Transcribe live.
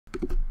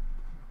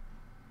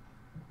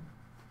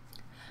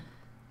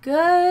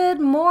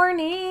Good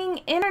morning,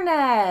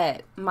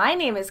 Internet! My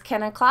name is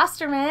Kenna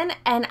Klosterman,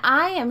 and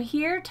I am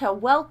here to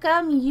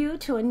welcome you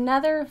to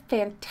another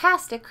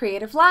fantastic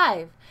Creative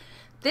Live.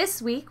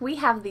 This week, we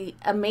have the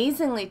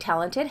amazingly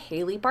talented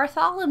Hailey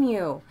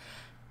Bartholomew.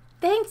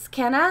 Thanks,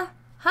 Kenna.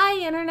 Hi,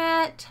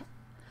 Internet.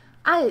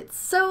 It's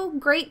so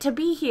great to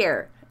be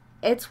here.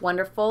 It's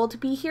wonderful to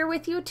be here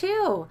with you,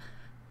 too.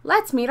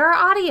 Let's meet our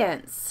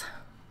audience.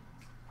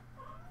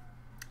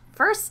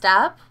 First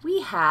up,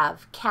 we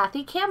have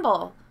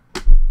Campbell.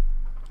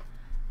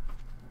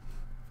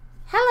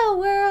 Hello,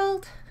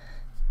 world!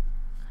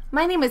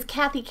 My name is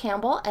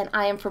Campbell, and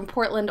I am from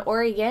Portland,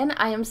 Oregon.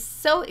 I am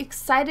so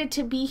excited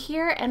to be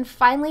here and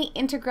finally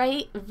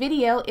integrate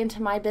video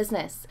into my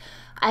business.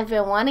 I've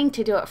been wanting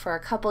to do it for a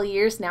couple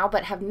years now,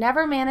 but have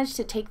never managed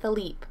to take the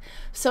leap.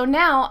 So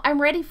now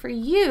I'm ready for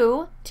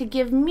you to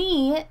give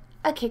me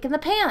a kick in the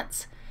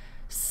pants.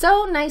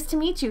 So nice to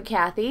meet you,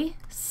 Kathy.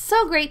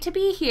 So great to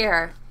be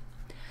here.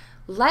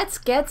 Let's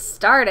get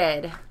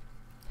started.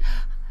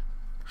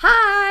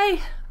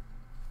 Hi!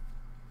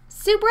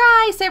 Sue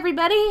Bryce,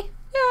 everybody!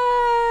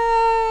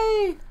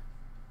 Yay!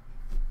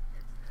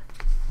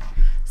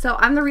 So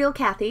I'm the real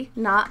Kathy,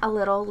 not a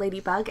little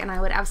ladybug, and I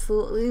would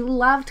absolutely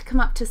love to come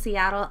up to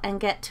Seattle and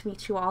get to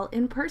meet you all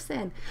in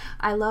person.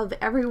 I love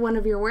every one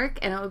of your work,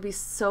 and it would be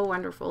so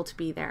wonderful to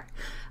be there.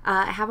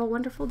 Have a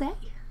wonderful day.